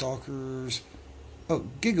Darkstalkers. Oh,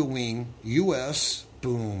 Gigawing US,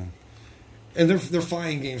 boom. And their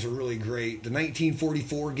fighting games are really great. The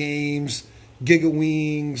 1944 games,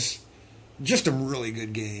 Gigawings, just some really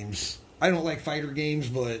good games. I don't like fighter games,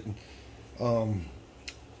 but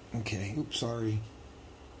okay. Oops, sorry.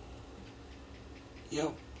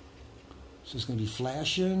 Yep. So it's going to be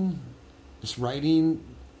flashing. It's writing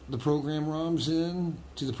the program ROMs in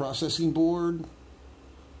to the processing board,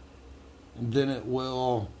 and then it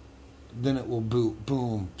will boot.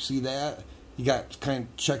 Boom. See that? You got kind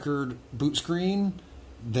of checkered boot screen,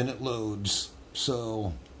 then it loads.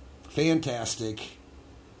 So, fantastic.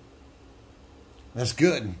 That's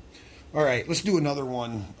good. All right, let's do another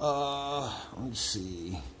one. Let's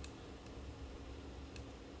see.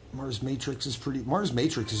 Mars Matrix is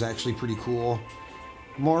actually pretty cool.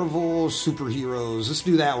 Marvel Superheroes. Let's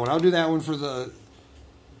do that one. I'll do that one for the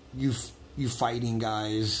you fighting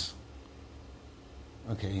guys.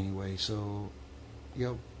 Okay, anyway, so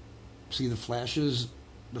yep. See the flashes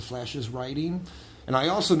writing. And I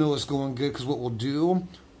also know it's going good because what we'll do,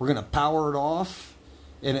 we're going to power it off,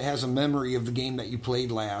 and it has a memory of the game that you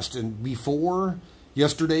played last. And before,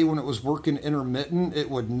 yesterday when it was working intermittent, it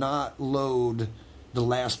would not load the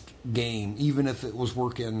last game, even if it was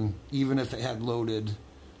working, even if it had loaded.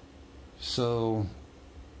 So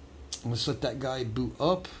let's let that guy boot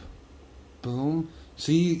up. Boom.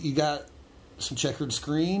 See, you got some checkered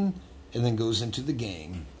screen, and then goes into the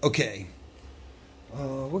game. Okay.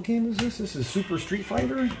 What game is this? This is Super Street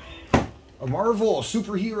Fighter? A Marvel,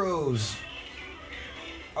 Superheroes.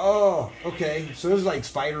 Oh, okay. So this is like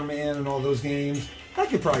Spider-Man and all those games. That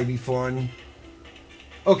could probably be fun.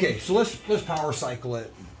 Okay, so let's power cycle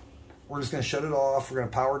it. We're just going to shut it off. We're going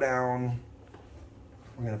to power down.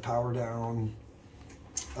 We're going to power down.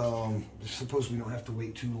 Suppose we don't have to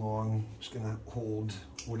wait too long. Just going to hold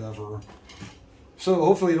whatever. So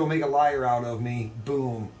hopefully it'll make a liar out of me.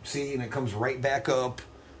 Boom. See, and it comes right back up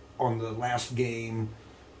on the last game.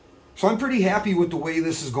 So I'm pretty happy with the way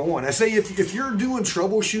this is going. I say if you're doing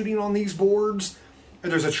troubleshooting on these boards,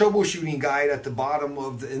 and there's a troubleshooting guide at the bottom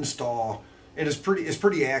of the install, and it's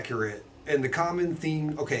pretty accurate. And the common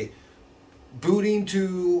theme, okay, booting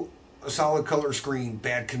to a solid color screen,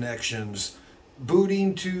 bad connections.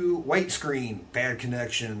 Booting to white screen, bad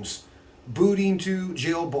connections. Booting to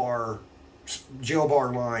jail bar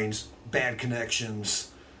lines, bad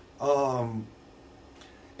connections. I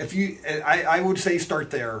would say start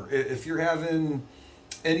there. If you're having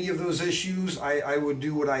any of those issues, I would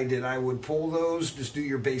do what I did. I would pull those, just do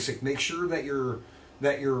your basic. Make sure that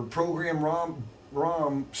your program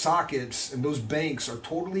ROM sockets and those banks are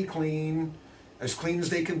totally clean as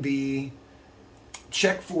they can be.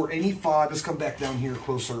 Check for any FOD. Let's come back down here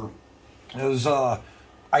closer. As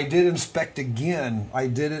I did inspect again.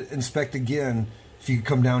 If you could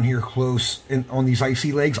come down here close on these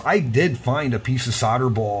IC legs, I did find a piece of solder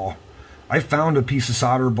ball. I found a piece of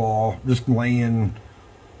solder ball just laying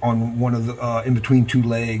on one of the in between two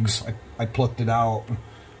legs. I plucked it out.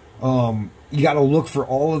 You got to look for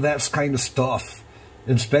all of that kind of stuff.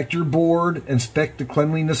 Inspect your board. Inspect the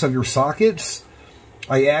cleanliness of your sockets.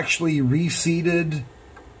 I actually reseated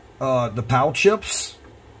the PAL chips,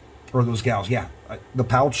 or those gals, yeah, the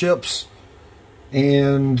PAL chips,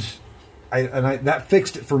 and that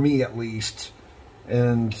fixed it for me at least.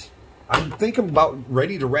 And I'm thinking about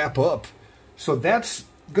ready to wrap up. So that's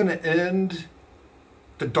gonna end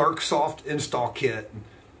the Darksoft install kit.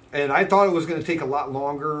 And I thought it was gonna take a lot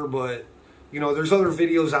longer, but you know, there's other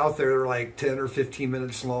videos out there that are like 10 or 15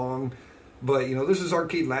 minutes long. But, you know, this is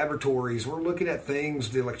Arcade Laboratories. We're looking at things,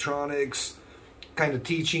 the electronics, kind of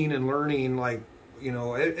teaching and learning. Like, you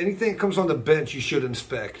know, anything that comes on the bench you should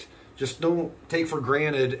inspect. Just don't take for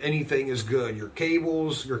granted anything is good. Your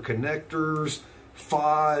cables, your connectors,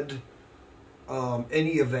 FOD,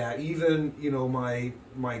 any of that. Even, you know, my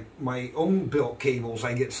own built cables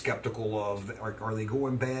I get skeptical of. Like, are they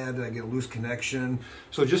going bad? Did I get a loose connection?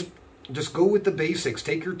 So just go with the basics.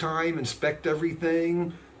 Take your time, inspect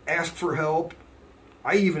everything. Ask for help.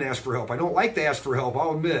 I even ask for help. I don't like to ask for help,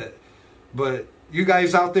 I'll admit. But you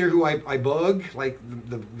guys out there who I bug, like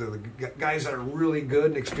the guys that are really good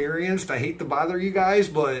and experienced, I hate to bother you guys,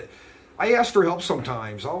 but I ask for help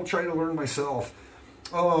sometimes. I'll try to learn myself.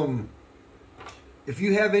 If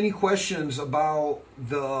you have any questions about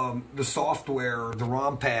the software, the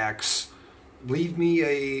ROM packs, leave me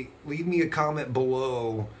a comment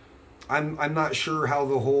below. I'm not sure how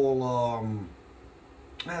the whole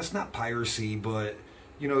it's not piracy, but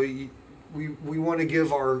you know, we want to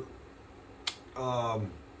give our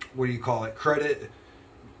what do you call it, credit,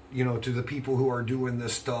 you know, to the people who are doing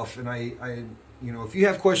this stuff. And I you know, if you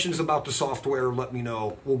have questions about the software, let me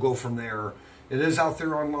know. We'll go from there. It is out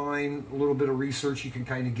there online. A little bit of research, you can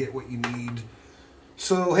kind of get what you need.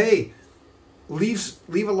 So hey, leave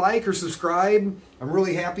a like or subscribe. I'm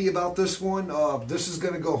really happy about this one. This is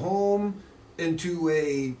going to go home into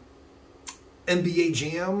a NBA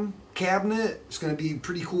Jam cabinet. It's going to be a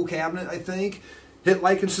pretty cool cabinet, I think. Hit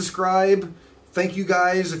like and subscribe. Thank you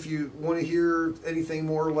guys. If you want to hear anything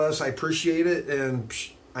more or less, I appreciate it. And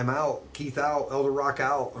I'm out. Keith out. Elder Rock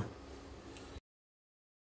out.